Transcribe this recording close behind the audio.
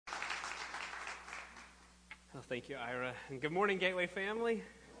Well, thank you, Ira. And good morning, Gateway family.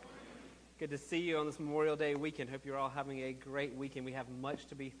 Good to see you on this Memorial Day weekend. Hope you're all having a great weekend. We have much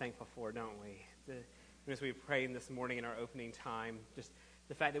to be thankful for, don't we? As we prayed this morning in our opening time, just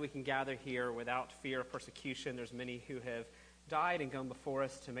the fact that we can gather here without fear of persecution. There's many who have died and gone before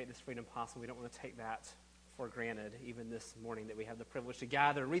us to make this freedom possible. We don't want to take that for granted, even this morning, that we have the privilege to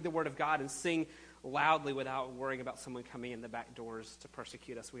gather and read the Word of God and sing loudly without worrying about someone coming in the back doors to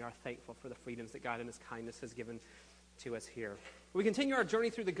persecute us. We are thankful for the freedoms that God in His kindness has given to us here. We continue our journey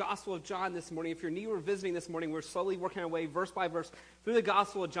through the Gospel of John this morning. If you're new or visiting this morning, we're slowly working our way verse by verse through the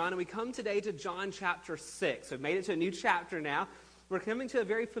Gospel of John, and we come today to John chapter 6. So we've made it to a new chapter now. We're coming to a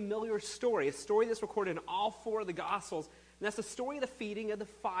very familiar story, a story that's recorded in all four of the Gospels. And that's the story of the feeding of the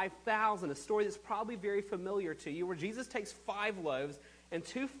 5,000, a story that's probably very familiar to you, where Jesus takes 5 loaves and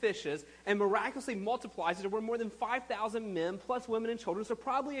 2 fishes and miraculously multiplies it to where more than 5,000 men, plus women and children, so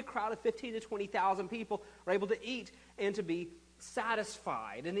probably a crowd of 15 to 20,000 people are able to eat and to be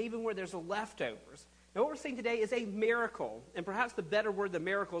satisfied, and even where there's leftovers. Now what we're seeing today is a miracle, and perhaps the better word than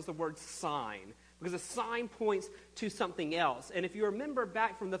miracle is the word sign, because a sign points to something else. And if you remember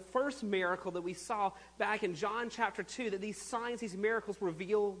back from the first miracle that we saw back in John chapter 2, that these signs, these miracles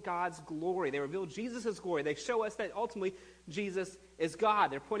reveal God's glory. They reveal Jesus' glory. They show us that ultimately Jesus is God.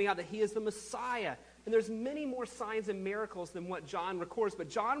 They're pointing out that He is the Messiah. And there's many more signs and miracles than what John records, but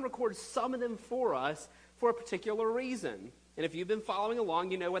John records some of them for us for a particular reason. And if you've been following along,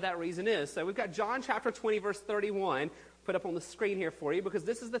 you know what that reason is. So we've got John chapter 20, verse 31, put up on the screen here for you, because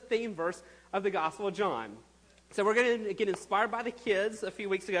this is the theme verse of the Gospel of John. So we're going to get inspired by the kids a few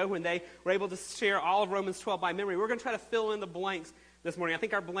weeks ago when they were able to share all of Romans 12 by memory. We're going to try to fill in the blanks this morning. I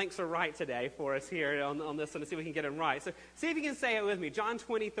think our blanks are right today for us here on this one, to see if we can get them right. So see if you can say it with me. John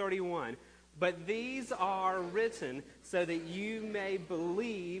 20, 31. But these are written so that you may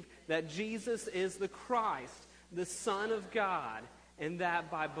believe that Jesus is the Christ, the Son of God, and that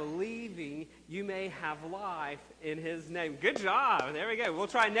by believing you may have life in His name. Good job. There we go. We'll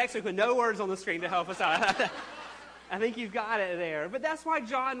try next week with no words on the screen to help us out. I think you've got it there. But that's why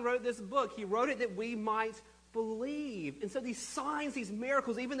John wrote this book. He wrote it that we might believe. And so these signs, these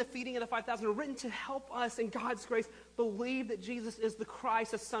miracles, even the feeding of the 5,000 are written to help us in God's grace believe that Jesus is the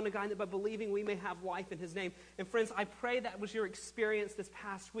Christ, the Son of God, and that by believing we may have life in His name. And friends, I pray that was your experience this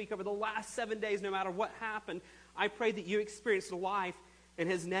past week. Over the last 7 days, no matter what happened, I pray that you experienced life in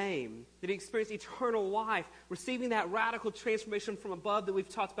His name, that you experienced eternal life, receiving that radical transformation from above that we've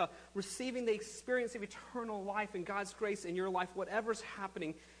talked about, receiving the experience of eternal life and God's grace in your life, whatever's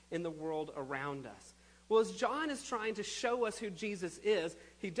happening in the world around us. Well, as John is trying to show us who Jesus is,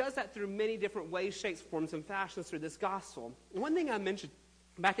 he does that through many different ways, shapes, forms, and fashions through this gospel. One thing I mentioned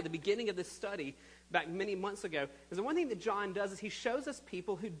back at the beginning of this study, back many months ago, is the one thing that John does is he shows us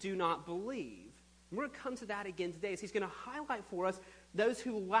people who do not believe. And we're going to come to that again today, as he's going to highlight for us those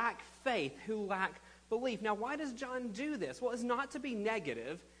who lack faith, who lack belief. Now, why does John do this? Well, it's not to be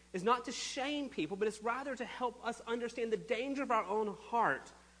negative, it's not to shame people, but it's rather to help us understand the danger of our own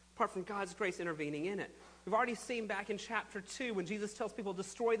heart, apart from God's grace intervening in it. We've already seen back in chapter 2 when Jesus tells people,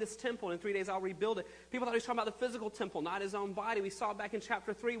 destroy this temple and in 3 days I'll rebuild it. People thought he was talking about the physical temple, not his own body. We saw back in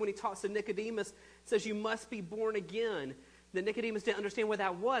chapter 3 when he talks to Nicodemus, says you must be born again. That Nicodemus didn't understand what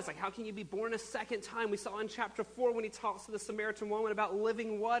that was. Like, how can you be born a second time? We saw in chapter 4 when he talks to the Samaritan woman about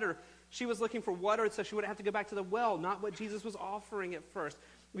living water. She was looking for water so she wouldn't have to go back to the well, not what Jesus was offering at first.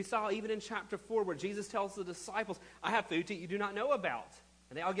 We saw even in chapter 4 where Jesus tells the disciples, I have food to eat you do not know about.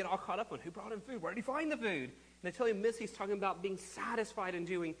 And they all get all caught up on who brought him food? Where did he find the food? And they tell him this, he's talking about being satisfied in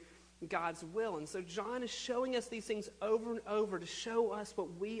doing God's will. And so John is showing us these things over and over to show us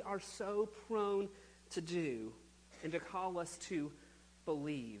what we are so prone to do and to call us to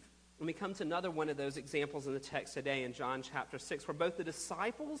believe. When we come to another one of those examples in the text today in John chapter 6, where both the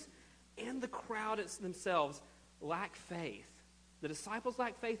disciples and the crowd themselves lack faith. The disciples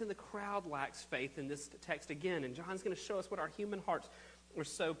lack faith and the crowd lacks faith in this text again. And John's going to show us what our human hearts are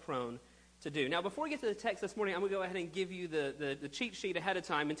so prone to do. Now, before we get to the text this morning, I'm going to go ahead and give you the cheat sheet ahead of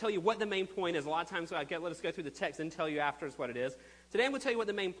time and tell you what the main point is. A lot of times let us go through the text and tell you afterwards what it is. Today I'm going to tell you what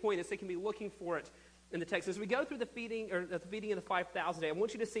the main point is so you can be looking for it in the text. As we go through the feeding of the 5,000 today, I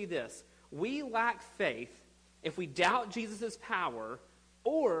want you to see this. We lack faith if we doubt Jesus' power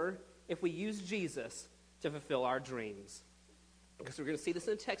or if we use Jesus to fulfill our dreams. Because we're going to see this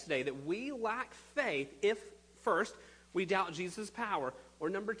in the text today, that we lack faith if, first, we doubt Jesus' power. Or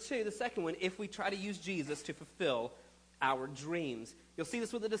number 2, the second one, if we try to use Jesus to fulfill our dreams. You'll see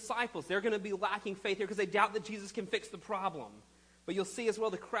this with the disciples. They're going to be lacking faith here because they doubt that Jesus can fix the problem. But you'll see as well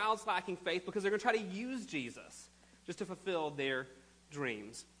the crowd's lacking faith because they're going to try to use Jesus just to fulfill their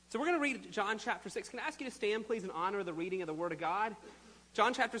dreams. So we're going to read John chapter 6. Can I ask you to stand, please, in honor of the reading of the Word of God?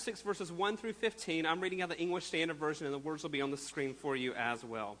 John chapter 6, verses 1 through 15. I'm reading out the English Standard Version, and the words will be on the screen for you as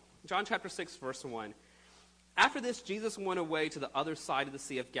well. John chapter 6, verse 1. After this, Jesus went away to the other side of the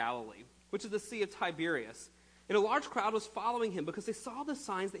Sea of Galilee, which is the Sea of Tiberias. And a large crowd was following him because they saw the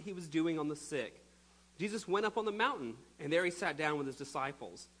signs that he was doing on the sick. Jesus went up on the mountain, and there he sat down with his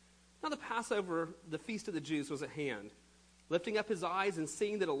disciples. Now the Passover, the feast of the Jews, was at hand. Lifting up his eyes and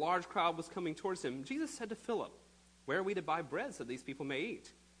seeing that a large crowd was coming towards him, Jesus said to Philip, "Where are we to buy bread so these people may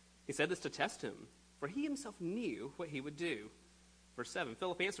eat?" He said this to test him, for he himself knew what he would do. Verse 7,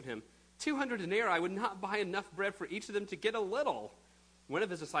 Philip answered him, 200 denarii would not buy enough bread for each of them to get a little. One of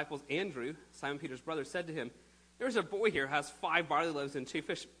his disciples, Andrew, Simon Peter's brother, said to him, "There's a boy here who has 5 barley loaves and 2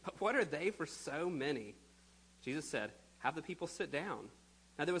 fish, but what are they for so many?" Jesus said, "Have the people sit down."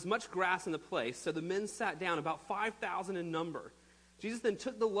 Now there was much grass in the place, so the men sat down, about 5,000 in number. Jesus then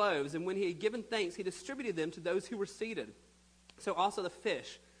took the loaves, and when he had given thanks, he distributed them to those who were seated. So also the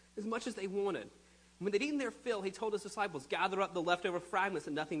fish, as much as they wanted. And when they'd eaten their fill, he told his disciples, "Gather up the leftover fragments,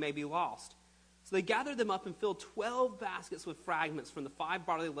 that nothing may be lost." So they gathered them up and filled 12 baskets with fragments from the 5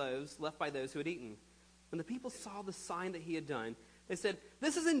 barley loaves left by those who had eaten. When the people saw the sign that he had done, they said,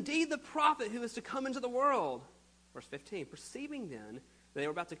 "This is indeed the prophet who is to come into the world." Verse 15, perceiving then they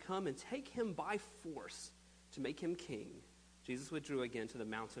were about to come and take him by force to make him king, Jesus withdrew again to the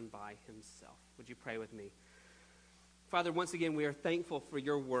mountain by himself. Would you pray with me? Father, once again, we are thankful for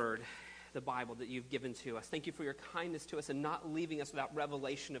your word, the Bible that you've given to us. Thank you for your kindness to us and not leaving us without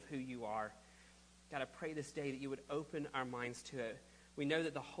revelation of who you are. God, I pray this day that you would open our minds to it. We know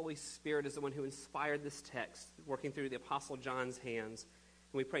that the Holy Spirit is the one who inspired this text, working through the Apostle John's hands.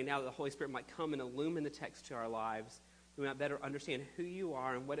 And we pray now that the Holy Spirit might come and illumine the text to our lives. We might better understand who you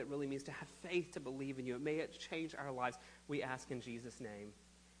are and what it really means to have faith to believe in you. And may it change our lives, we ask in Jesus' name.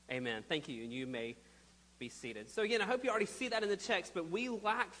 Amen. Thank you, and you may be seated. So again, I hope you already see that in the text, but we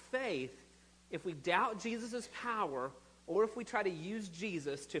lack faith if we doubt Jesus' power or if we try to use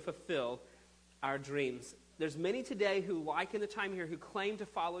Jesus to fulfill our dreams. There's many today who, like in the time here, who claim to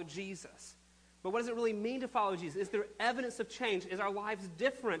follow Jesus. But what does it really mean to follow Jesus? Is there evidence of change? Is our lives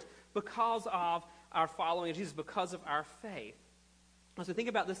different because of our following of Jesus, because of our faith? As we think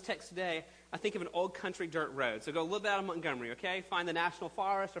about this text today, I think of an old country dirt road. So go a little bit out of Montgomery, okay? Find the national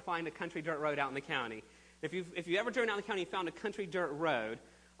forest or find a country dirt road out in the county. If you've ever driven out in the county and found a country dirt road,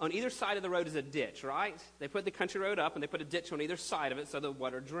 on either side of the road is a ditch, right? They put the country road up and they put a ditch on either side of it so the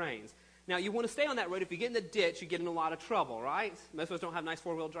water drains. Now, you want to stay on that road. If you get in the ditch, you get in a lot of trouble, right? Most of us don't have nice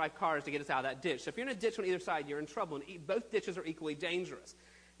four-wheel drive cars to get us out of that ditch. So if you're in a ditch on either side, you're in trouble, and both ditches are equally dangerous.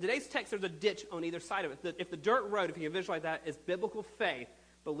 In today's text, there's a ditch on either side of it. If the dirt road, if you can visualize that, is biblical faith,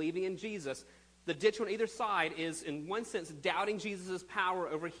 believing in Jesus, the ditch on either side is, in one sense, doubting Jesus' power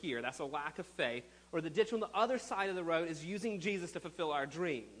over here. That's a lack of faith. Or the ditch on the other side of the road is using Jesus to fulfill our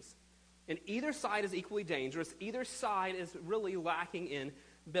dreams. And either side is equally dangerous. Either side is really lacking in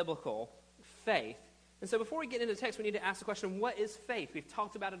biblical faith. And so before we get into the text, we need to ask the question, what is faith? We've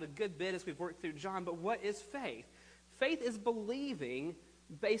talked about it a good bit as we've worked through John, but what is faith? Faith is believing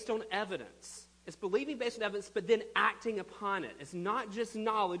based on evidence. It's believing based on evidence, but then acting upon it. It's not just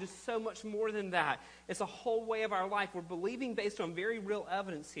knowledge. It's so much more than that. It's a whole way of our life. We're believing based on very real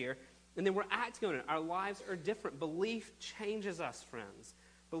evidence here, and then we're acting on it. Our lives are different. Belief changes us, friends.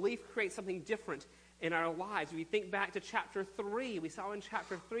 Belief creates something different in our lives. If you think back to chapter 3, we saw in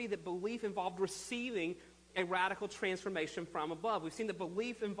chapter 3 that belief involved receiving a radical transformation from above. We've seen that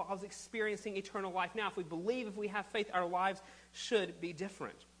belief involves experiencing eternal life now. If we believe, if we have faith, our lives should be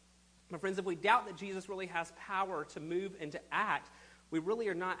different. My friends, if we doubt that Jesus really has power to move and to act, we really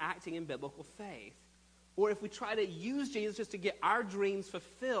are not acting in biblical faith. Or if we try to use Jesus just to get our dreams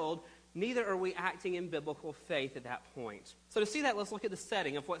fulfilled, neither are we acting in biblical faith at that point. So to see that, let's look at the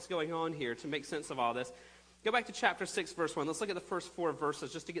setting of what's going on here to make sense of all this. Go back to chapter 6, verse 1. Let's look at the first 4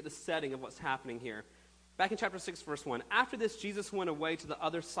 verses just to get the setting of what's happening here. Back in chapter 6, verse 1. After this, Jesus went away to the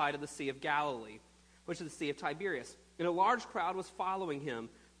other side of the Sea of Galilee, which is the Sea of Tiberias. And a large crowd was following him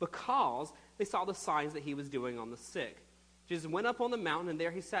because they saw the signs that he was doing on the sick. Jesus went up on the mountain, and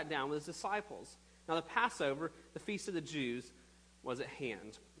there he sat down with his disciples. Now the Passover, the feast of the Jews, was at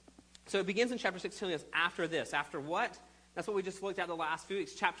hand. So it begins in chapter 6 telling us after this. After what? That's what we just looked at the last few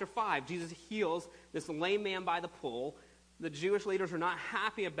weeks. Chapter 5, Jesus heals this lame man by the pool. The Jewish leaders are not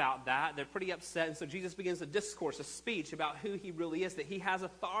happy about that. They're pretty upset. And so Jesus begins a discourse, a speech about who he really is, that he has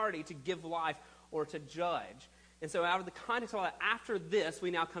authority to give life or to judge. And so out of the context of all that, after this, we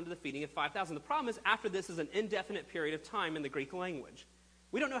now come to the feeding of 5,000. The problem is after this is an indefinite period of time in the Greek language.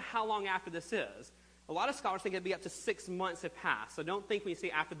 We don't know how long after this is. A lot of scholars think it'd be up to 6 months have passed. So don't think when you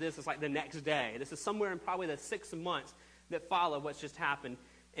see after this, it's like the next day. This is somewhere in probably the 6 months that follow what's just happened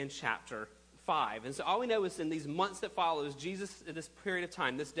in chapter 5. And so all we know is in these months that follows, Jesus, at this period of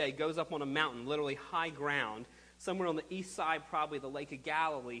time, this day, goes up on a mountain, literally high ground, somewhere on the east side, probably the Lake of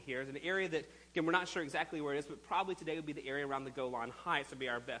Galilee here. It's an area that, again, we're not sure exactly where it is, but probably today would be the area around the Golan Heights would be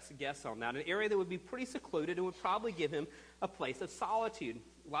our best guess on that. An area that would be pretty secluded and would probably give him a place of solitude.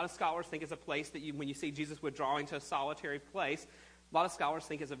 A lot of scholars think it's a place that when you see Jesus withdrawing to a solitary place, a lot of scholars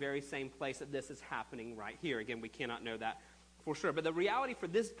think it's the very same place that this is happening right here. Again, we cannot know that for sure. But the reality for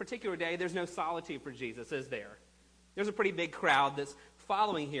this particular day, there's no solitude for Jesus, is there? There's a pretty big crowd that's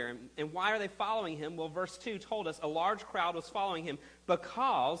following here. And why are they following him? Well, verse 2 told us a large crowd was following him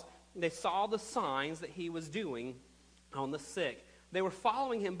because they saw the signs that he was doing on the sick. They were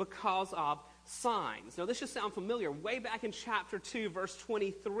following him because of signs. Now, this should sound familiar. Way back in chapter 2, verse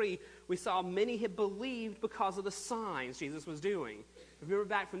 23, we saw many had believed because of the signs Jesus was doing. If you remember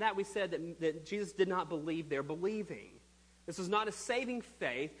back from that, we said that Jesus did not believe their believing. This is not a saving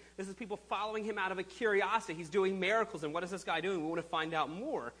faith. This is people following him out of a curiosity. He's doing miracles, and what is this guy doing? We want to find out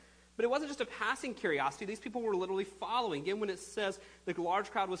more. But it wasn't just a passing curiosity. These people were literally following. Again, when it says the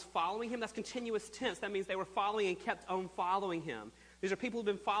large crowd was following him, that's continuous tense. That means they were following and kept on following him. These are people who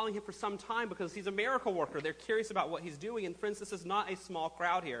have been following him for some time because he's a miracle worker. They're curious about what he's doing. And friends, this is not a small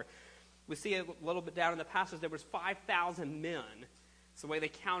crowd here. We see a little bit down in the passage, there was 5,000 men. It's the way they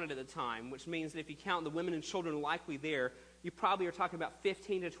counted at the time, which means that if you count the women and children likely there, you probably are talking about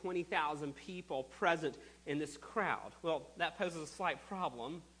 15 to 20,000 people present in this crowd. Well, that poses a slight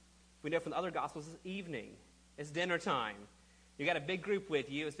problem. We know from the other Gospels it's evening. It's dinner time. You got a big group with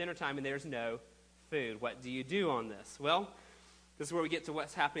you. It's dinner time and there's no food. What do you do on this? Well, this is where we get to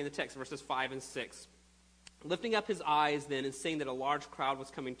what's happening in the text, verses 5 and 6. Lifting up his eyes then and seeing that a large crowd was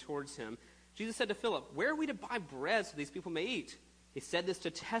coming towards him, Jesus said to Philip, "Where are we to buy bread so these people may eat?" He said this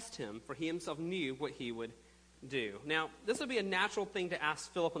to test him, for he himself knew what he would do. Now, this would be a natural thing to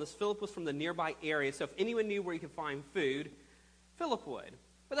ask Philip on this. Philip was from the nearby area, so if anyone knew where you could find food, Philip would.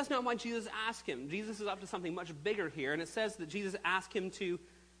 But that's not why Jesus asked him. Jesus is up to something much bigger here, and it says that Jesus asked him to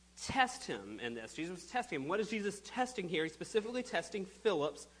test him in this. Jesus was testing him. What is Jesus testing here? He's specifically testing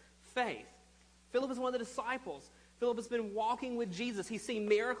Philip's faith. Philip is one of the disciples. Philip has been walking with Jesus. He's seen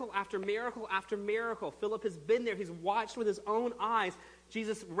miracle after miracle after miracle. Philip has been there. He's watched with his own eyes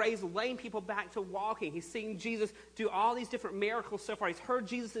Jesus raise lame people back to walking. He's seen Jesus do all these different miracles so far. He's heard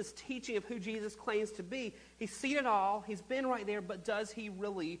Jesus' teaching of who Jesus claims to be. He's seen it all. He's been right there, but does he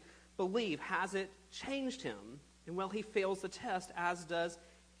really believe? Has it changed him? And well, he fails the test, as does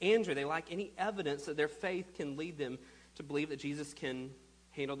Andrew. They lack any evidence that their faith can lead them to believe that Jesus can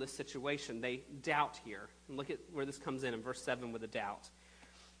handle this situation. They doubt here. And look at where this comes in verse 7 with a doubt.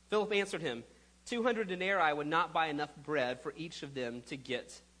 Philip answered him, 200 denarii would not buy enough bread for each of them to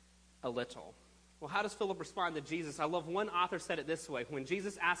get a little. Well, how does Philip respond to Jesus? I love one author said it this way. When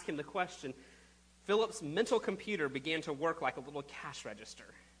Jesus asked him the question, Philip's mental computer began to work like a little cash register.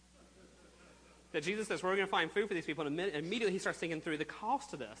 That Jesus says, we're going to find food for these people. And immediately he starts thinking through the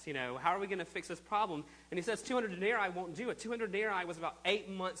cost of this. You know, how are we going to fix this problem? And he says 200 denarii won't do it. 200 denarii was about 8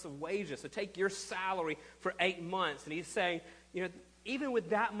 months of wages. So take your salary for 8 months. And he's saying, you know, even with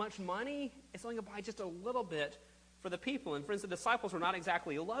that much money, it's only going to buy just a little bit for the people. And friends, the disciples were not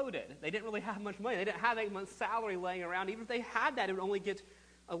exactly loaded. They didn't really have much money. They didn't have 8 months' salary laying around. Even if they had that, it would only get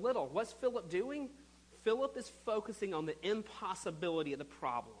a little. What's Philip doing? Philip is focusing on the impossibility of the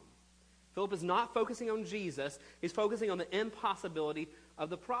problem. Philip is not focusing on Jesus. He's focusing on the impossibility of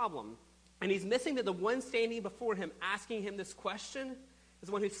the problem. And he's missing that the one standing before him asking him this question is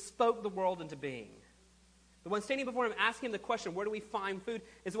the one who spoke the world into being. The one standing before him asking him the question, where do we find food,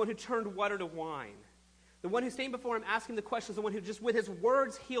 is the one who turned water to wine. The one who's standing before him asking the question is the one who just with his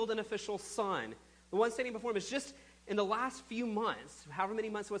words healed an official's son. The one standing before him is just in the last few months, however many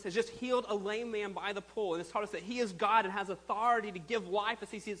months it was, has just healed a lame man by the pool. And it's taught us that he is God and has authority to give life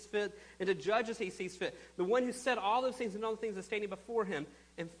as he sees fit and to judge as he sees fit. The one who said all those things and all the things are standing before him.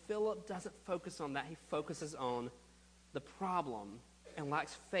 And Philip doesn't focus on that. He focuses on the problem and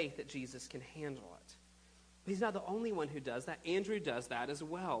lacks faith that Jesus can handle it. But he's not the only one who does that. Andrew does that as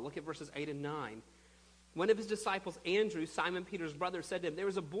well. Look at verses 8 and 9. One of his disciples, Andrew, Simon Peter's brother, said to him, there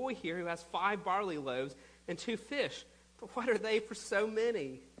is a boy here who has 5 barley loaves and 2 fish. But what are they for so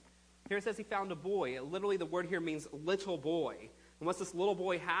many? Here it says he found a boy. Literally the word here means little boy. And what's this little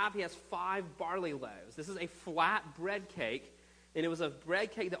boy have? He has 5 barley loaves. This is a flat bread cake, and it was a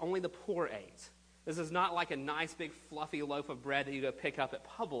bread cake that only the poor ate. This is not like a nice big fluffy loaf of bread that you go pick up at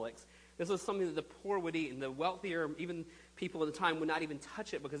Publix. This was something that the poor would eat, and the wealthier, even people at the time, would not even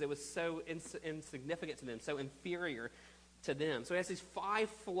touch it because it was so insignificant to them, so inferior to them. So he has these 5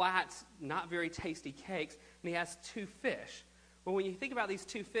 flat, not very tasty cakes, and he has 2 fish. Well, when you think about these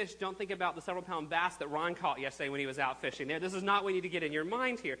 2 fish, don't think about the several-pound bass that Ron caught yesterday when he was out fishing there. This is not what you need to get in your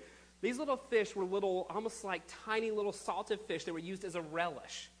mind here. These little fish were little, almost like tiny little salted fish that were used as a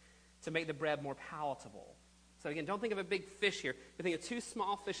relish to make the bread more palatable. So again, don't think of a big fish here. But think of 2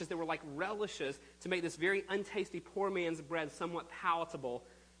 small fishes that were like relishes to make this very untasty poor man's bread somewhat palatable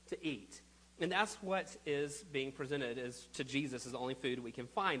to eat. And that's what is being presented as to Jesus as the only food we can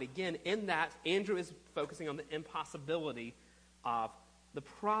find. Again, in that, Andrew is focusing on the impossibility of the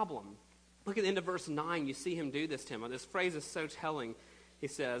problem. Look at the end of verse 9. You see him do this to him. This phrase is so telling. He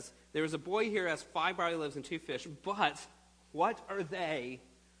says, there is a boy here who has 5 barley loaves and 2 fish, but what are they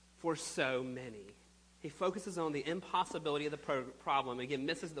for so many? He focuses on the impossibility of the problem. Again,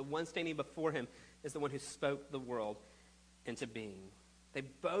 misses the one standing before him is the one who spoke the world into being. They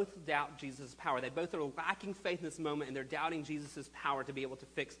both doubt Jesus' power. They both are lacking faith in this moment, and they're doubting Jesus' power to be able to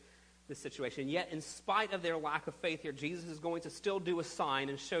fix this situation. Yet, in spite of their lack of faith here, Jesus is going to still do a sign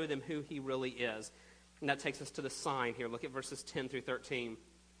and show them who he really is. And that takes us to the sign here. Look at verses 10 through 13.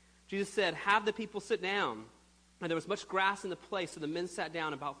 Jesus said, have the people sit down. And there was much grass in the place, so the men sat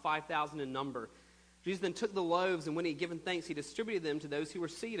down, about 5,000 in number. Jesus then took the loaves, and when he had given thanks, he distributed them to those who were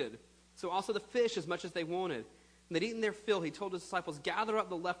seated. So also the fish, as much as they wanted. When they'd eaten their fill, he told his disciples, gather up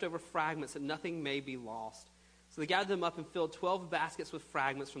the leftover fragments, that nothing may be lost. So they gathered them up and filled 12 baskets with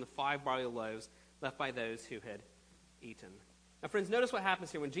fragments from the 5 barley loaves left by those who had eaten. Now, friends, notice what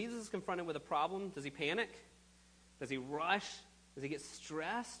happens here. When Jesus is confronted with a problem, does he panic? Does he rush? Does he get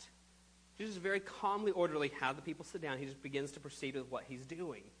stressed? Jesus very calmly, orderly, have the people sit down. He just begins to proceed with what he's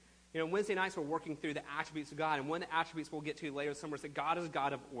doing. You know, Wednesday nights we're working through the attributes of God, and one of the attributes we'll get to later somewhere is that God is a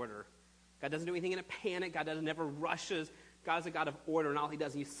God of order. God doesn't do anything in a panic. God never rushes. God is a God of order in all he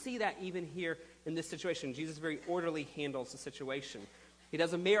does. And you see that even here in this situation. Jesus very orderly handles the situation. He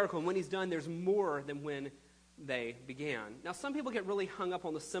does a miracle, and when he's done, there's more than when they began. Now, some people get really hung up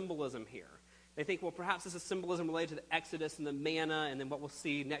on the symbolism here. They think, well, perhaps this is symbolism related to the Exodus and the manna, and then what we'll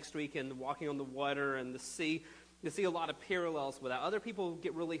see next week in the walking on the water and the sea. You see a lot of parallels with that. Other people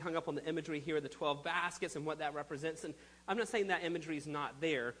get really hung up on the imagery here, the 12 baskets and what that represents. And I'm not saying that imagery is not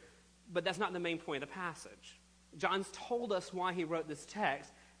there, but that's not the main point of the passage. John's told us why he wrote this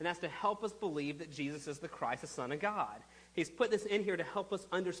text, and that's to help us believe that Jesus is the Christ, the Son of God. He's put this in here to help us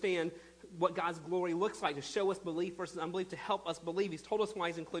understand what God's glory looks like, to show us belief versus unbelief, to help us believe. He's told us why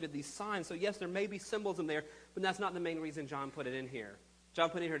he's included these signs. So yes, there may be symbolism there, but that's not the main reason John put it in here.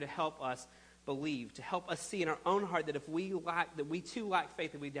 John put it in here to help us believe, to help us see in our own heart that if we too lack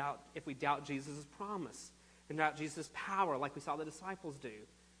faith, if we doubt Jesus' promise and doubt Jesus' power, like we saw the disciples do.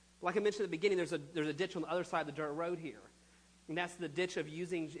 Like I mentioned at the beginning, there's a ditch on the other side of the dirt road here. And that's the ditch of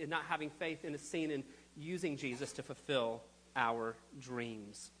not having faith in a scene and using Jesus to fulfill our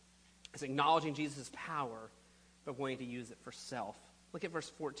dreams. It's acknowledging Jesus' power, but wanting to use it for self. Look at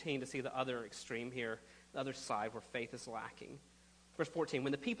verse 14 to see the other extreme here, the other side where faith is lacking. Verse 14,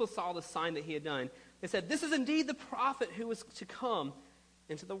 when the people saw the sign that he had done, they said, this is indeed the prophet who was to come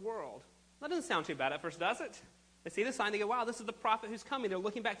into the world. That doesn't sound too bad at first, does it? They see the sign, they go, wow, this is the prophet who's coming. They're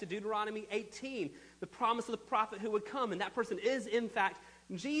looking back to Deuteronomy 18, the promise of the prophet who would come, and that person is, in fact,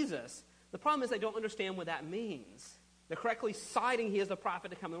 Jesus. The problem is they don't understand what that means. They're correctly citing he is the prophet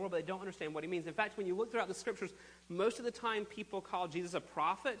to come in the world, but they don't understand what he means. In fact, when you look throughout the scriptures, most of the time people call Jesus a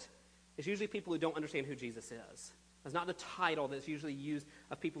prophet, it's usually people who don't understand who Jesus is. That's not the title that's usually used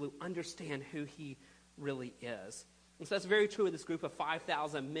of people who understand who he really is. And so that's very true of this group of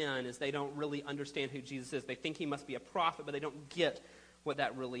 5,000 men, is they don't really understand who Jesus is. They think he must be a prophet, but they don't get what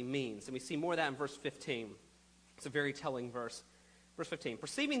that really means. And we see more of that in verse 15. It's a very telling verse. Verse 15,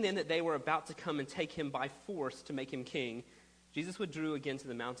 perceiving then that they were about to come and take him by force to make him king, Jesus withdrew again to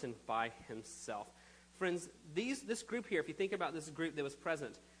the mountain by himself. Friends, this group here, if you think about this group that was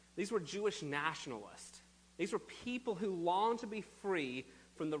present, these were Jewish nationalists. These were people who longed to be free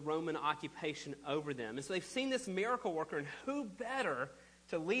from the Roman occupation over them. And so they've seen this miracle worker, and who better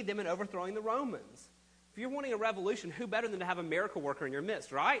to lead them in overthrowing the Romans? If you're wanting a revolution, who better than to have a miracle worker in your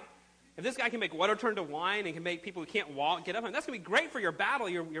midst, right? If this guy can make water turn to wine and can make people who can't walk get up, that's going to be great for your battle.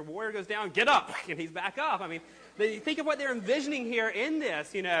 Your warrior goes down, get up, and he's back up. I mean, think of what they're envisioning here in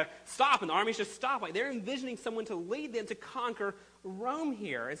this. Stop, and the armies just stop. Like, they're envisioning someone to lead them to conquer Rome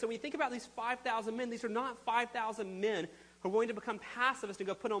here. And so when you think about these 5,000 men, these are not 5,000 men who are going to become pacifists and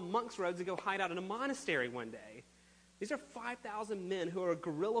go put on monks' robes and go hide out in a monastery one day. These are 5,000 men who are a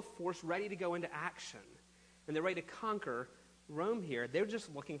guerrilla force ready to go into action. And they're ready to conquer Rome here, they're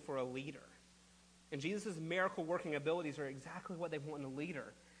just looking for a leader. And Jesus' miracle-working abilities are exactly what they want in a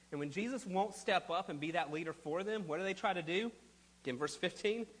leader. And when Jesus won't step up and be that leader for them, what do they try to do? In verse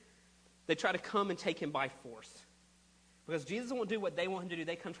 15, they try to come and take him by force. Because Jesus won't do what they want him to do.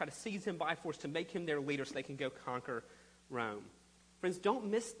 They come try to seize him by force to make him their leader so they can go conquer Rome. Friends, don't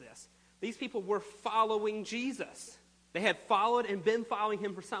miss this. These people were following Jesus. They had followed and been following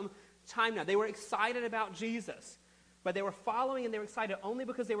him for some time now. They were excited about Jesus. But they were following and they were excited only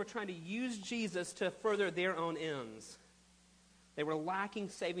because they were trying to use Jesus to further their own ends. They were lacking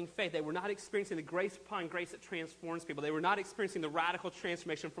saving faith. They were not experiencing the grace upon grace that transforms people. They were not experiencing the radical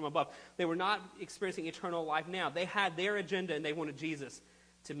transformation from above. They were not experiencing eternal life now. They had their agenda and they wanted Jesus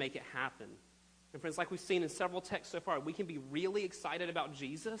to make it happen. And friends, like we've seen in several texts so far, we can be really excited about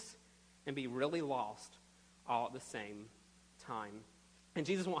Jesus and be really lost all at the same time. And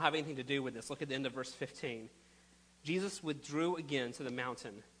Jesus won't have anything to do with this. Look at the end of verse 15. Jesus withdrew again to the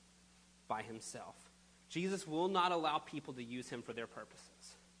mountain by himself. Jesus will not allow people to use him for their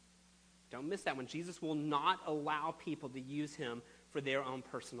purposes. Don't miss that one. Jesus will not allow people to use him for their own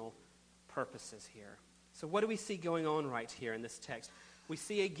personal purposes here. So what do we see going on right here in this text? We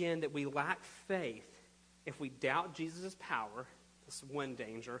see again that we lack faith if we doubt Jesus' power. That's one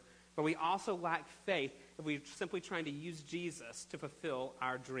danger. But we also lack faith if we're simply trying to use Jesus to fulfill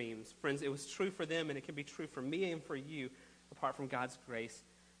our dreams. Friends, it was true for them, and it can be true for me and for you, apart from God's grace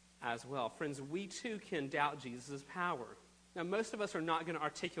as well. Friends, we too can doubt Jesus' power. Now, most of us are not going to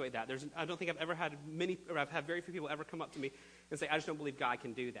articulate that. I don't think I've had very few people ever come up to me and say, I just don't believe God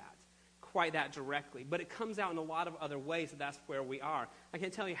can do that. Quite that directly. But it comes out in a lot of other ways that's where we are. I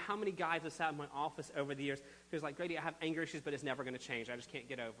can't tell you how many guys have sat in my office over the years who's like, Grady, I have anger issues, but it's never going to change. I just can't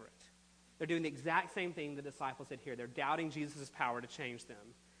get over it. They're doing the exact same thing the disciples did here. They're doubting Jesus' power to change them.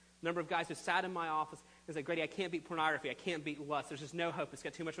 A number of guys who sat in my office and said, Grady, I can't beat pornography. I can't beat lust. There's just no hope. It's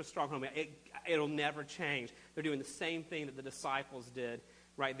got too much of a stronghold. It'll never change. They're doing the same thing that the disciples did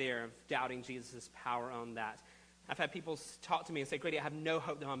right there of doubting Jesus' power on that. I've had people talk to me and say, Grady, I have no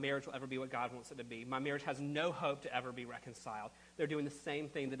hope that my marriage will ever be what God wants it to be. My marriage has no hope to ever be reconciled. They're doing the same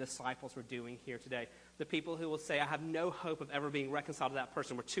thing the disciples were doing here today. The people who will say, I have no hope of ever being reconciled to that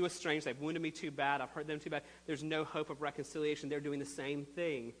person. We're too estranged. They've wounded me too bad. I've hurt them too bad. There's no hope of reconciliation. They're doing the same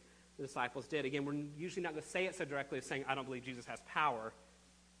thing the disciples did. Again, we're usually not going to say it so directly as saying, I don't believe Jesus has power.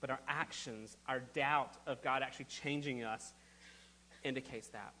 But our actions, our doubt of God actually changing us indicates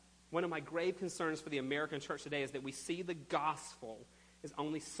that. One of my grave concerns for the American church today is that we see the gospel as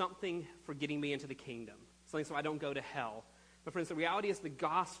only something for getting me into the kingdom, something so I don't go to hell. But friends, the reality is the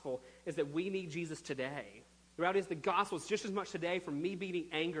gospel is that we need Jesus today. The reality is the gospel is just as much today for me beating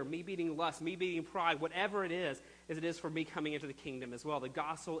anger, me beating lust, me beating pride, whatever it is, as it is for me coming into the kingdom as well. The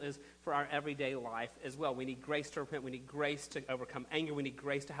gospel is for our everyday life as well. We need grace to repent. We need grace to overcome anger. We need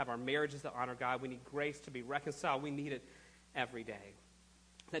grace to have our marriages that honor God. We need grace to be reconciled. We need it every day.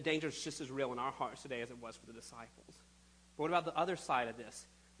 That danger is just as real in our hearts today as it was for the disciples. But what about the other side of this?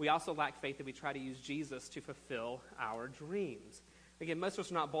 We also lack faith that we try to use Jesus to fulfill our dreams. Again, most of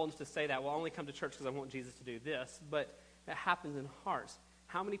us are not bold enough to say that. Well, I'll only come to church because I want Jesus to do this. But it happens in hearts.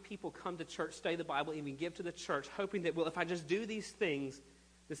 How many people come to church, study the Bible, even give to the church, hoping that, well, if I just do these things,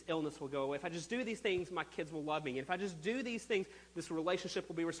 this illness will go away. If I just do these things, my kids will love me. And if I just do these things, this relationship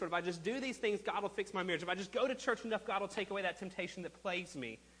will be restored. If I just do these things, God will fix my marriage. If I just go to church enough, God will take away that temptation that plagues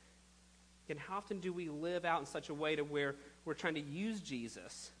me. And how often do we live out in such a way to where we're trying to use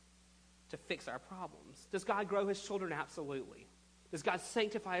Jesus to fix our problems? Does God grow his children? Absolutely. Does God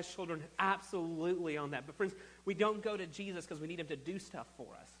sanctify his children? Absolutely on that. But friends, we don't go to Jesus because we need him to do stuff for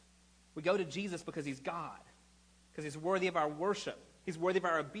us. We go to Jesus because he's God, because he's worthy of our worship. He's worthy of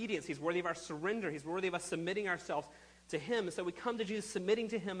our obedience. He's worthy of our surrender. He's worthy of us submitting ourselves to him. And so we come to Jesus submitting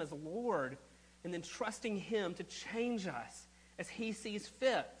to him as Lord and then trusting him to change us as he sees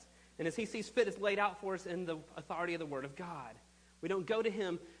fit. And as he sees fit, it's laid out for us in the authority of the Word of God. We don't go to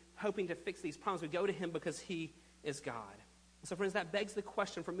him hoping to fix these problems. We go to him because he is God. So friends, that begs the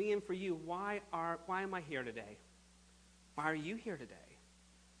question for me and for you, why am I here today? Why are you here today?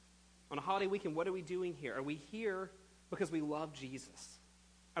 On a holiday weekend, what are we doing here? Are we here because we love Jesus?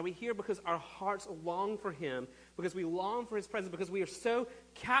 Are we here because our hearts long for him, because we long for his presence, because we are so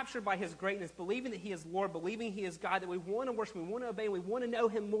captured by his greatness, believing that he is Lord, believing he is God, that we want to worship him, we want to obey him, we want to know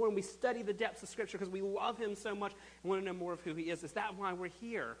him more, and we study the depths of Scripture because we love him so much and want to know more of who he is? Is that why we're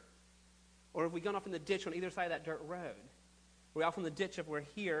here? Or have we gone off in the ditch on either side of that dirt road? Are we off in the ditch of we're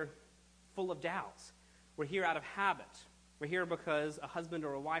here full of doubts? We're here out of habit. We're here because a husband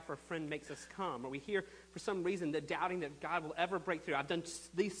or a wife or a friend makes us come. Or we here for some reason that doubting that God will ever break through. I've done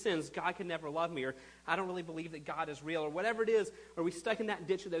these sins. God can never love me. Or I don't really believe that God is real. Or whatever it is. Or we stuck in that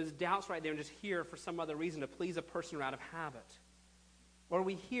ditch of those doubts right there and just here for some other reason to please a person or out of habit. Or are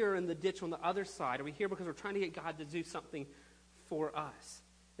we here in the ditch on the other side? Are we here because we're trying to get God to do something for us?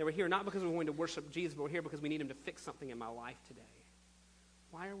 That we're here not because we're going to worship Jesus, but we're here because we need him to fix something in my life today.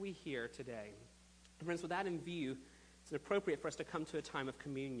 Why are we here today? And friends, with that in view, it's appropriate for us to come to a time of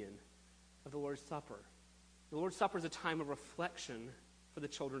communion, of the Lord's Supper. The Lord's Supper is a time of reflection for the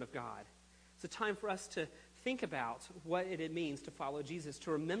children of God. It's a time for us to think about what it means to follow Jesus,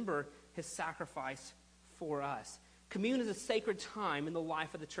 to remember his sacrifice for us. Communion is a sacred time in the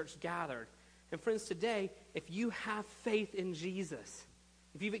life of the church gathered. And friends, today, if you have faith in Jesus,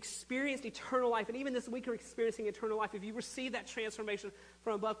 if you've experienced eternal life, and even this week you're experiencing eternal life, if you receive that transformation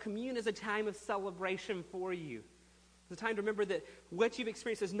from above, communion is a time of celebration for you. It's a time to remember that what you've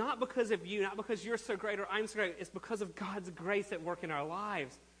experienced is not because of you, not because you're so great or I'm so great. It's because of God's grace at work in our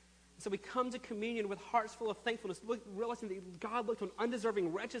lives. And so we come to communion with hearts full of thankfulness, realizing that God looked on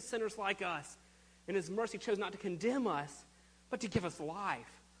undeserving, wretched sinners like us. In his mercy chose not to condemn us, but to give us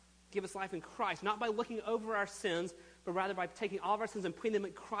life. Give us life in Christ, not by looking over our sins, but rather by taking all of our sins and putting them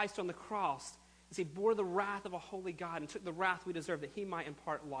at Christ on the cross. As he bore the wrath of a holy God and took the wrath we deserve that he might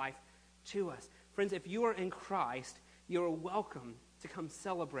impart life to us. Friends, if you are in Christ, you are welcome to come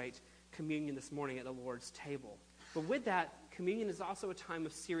celebrate communion this morning at the Lord's table. But with that, communion is also a time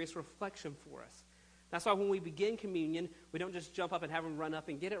of serious reflection for us. That's why when we begin communion, we don't just jump up and have them run up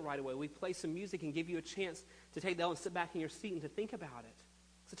and get it right away. We play some music and give you a chance to take that and sit back in your seat and to think about it.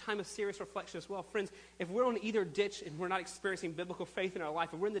 It's a time of serious reflection as well. Friends, if we're on either ditch and we're not experiencing biblical faith in our life,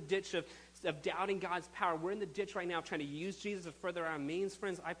 if we're in the ditch of doubting God's power, we're in the ditch right now of trying to use Jesus to further our means,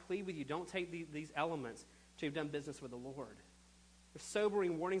 friends, I plead with you, don't take these elements till you've done business with the Lord. There's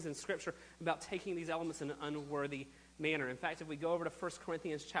sobering warnings in Scripture about taking these elements in an unworthy manner. In fact, if we go over to 1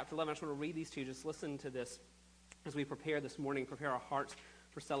 Corinthians chapter 11, I just want to read these to you. Just listen to this as we prepare this morning, prepare our hearts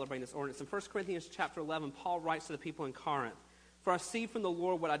for celebrating this ordinance. In 1 Corinthians chapter 11, Paul writes to the people in Corinth, "For I received from the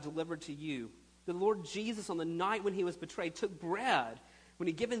Lord what I delivered to you. The Lord Jesus, on the night when he was betrayed, took bread. When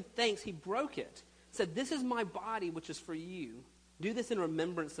he had given thanks, he broke it, said, 'This is my body, which is for you. Do this in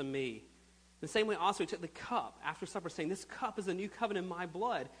remembrance of me.' The same way also he took the cup after supper, saying, 'This cup is a new covenant in my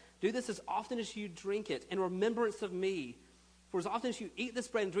blood. Do this as often as you drink it in remembrance of me. For as often as you eat this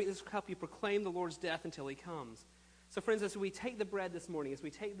bread and drink this cup, you proclaim the Lord's death until he comes.'" So friends, as we take the bread this morning, as we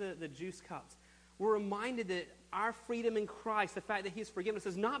take the juice cups, we're reminded that our freedom in Christ, the fact that he's forgiven us,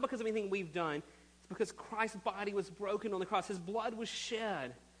 is not because of anything we've done. It's because Christ's body was broken on the cross. His blood was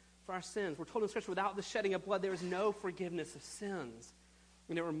shed for our sins. We're told in Scripture, without the shedding of blood, there is no forgiveness of sins.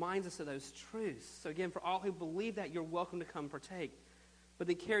 And it reminds us of those truths. So again, for all who believe that, you're welcome to come partake. But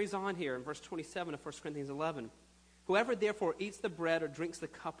it carries on here in verse 27 of 1 Corinthians 11. "Whoever therefore eats the bread or drinks the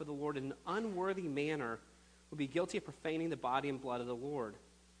cup of the Lord in an unworthy manner will be guilty of profaning the body and blood of the Lord.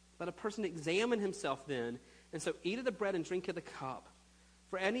 Let a person examine himself then, and so eat of the bread and drink of the cup.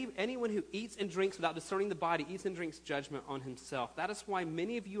 For anyone who eats and drinks without discerning the body eats and drinks judgment on himself. That is why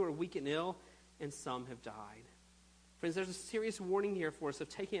many of you are weak and ill, and some have died." Friends, there's a serious warning here for us of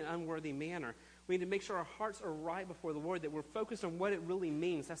taking an unworthy manner. We need to make sure our hearts are right before the Lord, that we're focused on what it really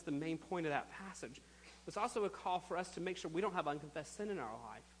means. That's the main point of that passage. It's also a call for us to make sure we don't have unconfessed sin in our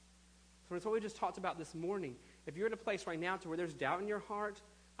life. So it's what we just talked about this morning. If you're in a place right now to where there's doubt in your heart,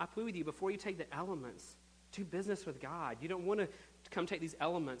 I plead with you, before you take the elements, do business with God. You don't want to come take these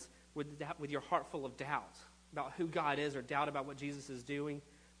elements with your heart full of doubt about who God is or doubt about what Jesus is doing.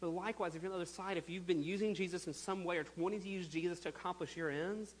 But likewise, if you're on the other side, if you've been using Jesus in some way or wanting to use Jesus to accomplish your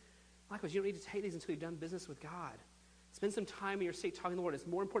ends, likewise, you don't need to take these until you've done business with God. Spend some time in your seat talking to the Lord. It's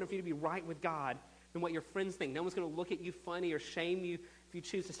more important for you to be right with God than what your friends think. No one's going to look at you funny or shame you if you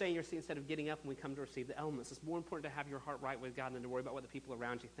choose to stay in your seat instead of getting up when we come to receive the elements. It's more important to have your heart right with God than to worry about what the people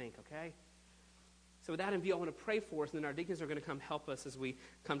around you think, okay? So with that in view, I want to pray for us, and then our deacons are going to come help us as we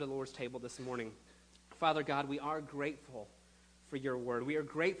come to the Lord's table this morning. Father God, we are grateful for your word. We are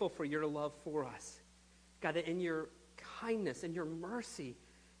grateful for your love for us. God, that in your kindness and your mercy,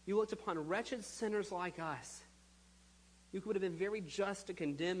 you looked upon wretched sinners like us. You would have been very just to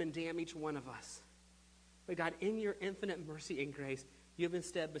condemn and damn each one of us. But God, in your infinite mercy and grace, you have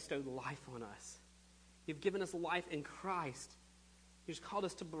instead bestowed life on us. You've given us life in Christ. You just called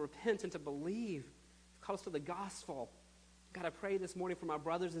us to repent and to believe. You've called us to the gospel. God, I pray this morning for my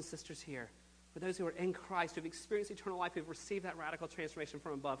brothers and sisters here, for those who are in Christ, who have experienced eternal life, who have received that radical transformation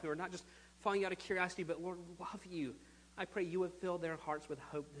from above, who are not just following out of curiosity, but Lord, love you. I pray you would fill their hearts with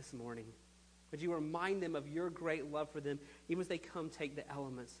hope this morning. Would you remind them of your great love for them, even as they come take the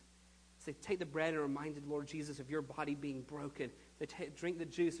elements? As they take the bread and reminded, Lord Jesus, of your body being broken. They drink the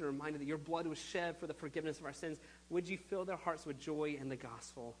juice and are reminded that your blood was shed for the forgiveness of our sins. Would you fill their hearts with joy in the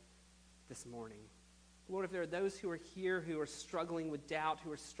gospel this morning? Lord, if there are those who are here who are struggling with doubt,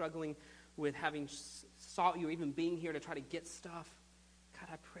 who are struggling with having sought you, even being here to try to get stuff, God,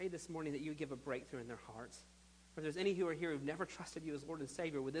 I pray this morning that you would give a breakthrough in their hearts. Or if there's any who are here who've never trusted you as Lord and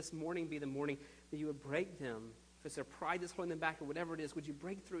Savior, would this morning be the morning that you would break them? If it's their pride that's holding them back or whatever it is, would you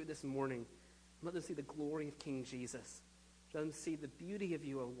break through this morning and let them see the glory of King Jesus? Let them see the beauty of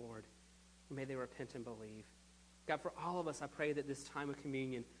you, O Lord. And may they repent and believe. God, for all of us, I pray that this time of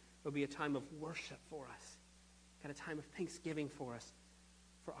communion will be a time of worship for us. God, a time of thanksgiving for us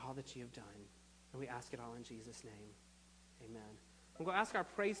for all that you have done. And we ask it all in Jesus' name. Amen. I'm going to ask our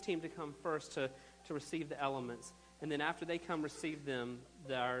praise team to come first to receive the elements. And then after they come receive them,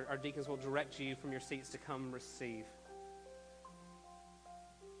 our deacons will direct you from your seats to come receive.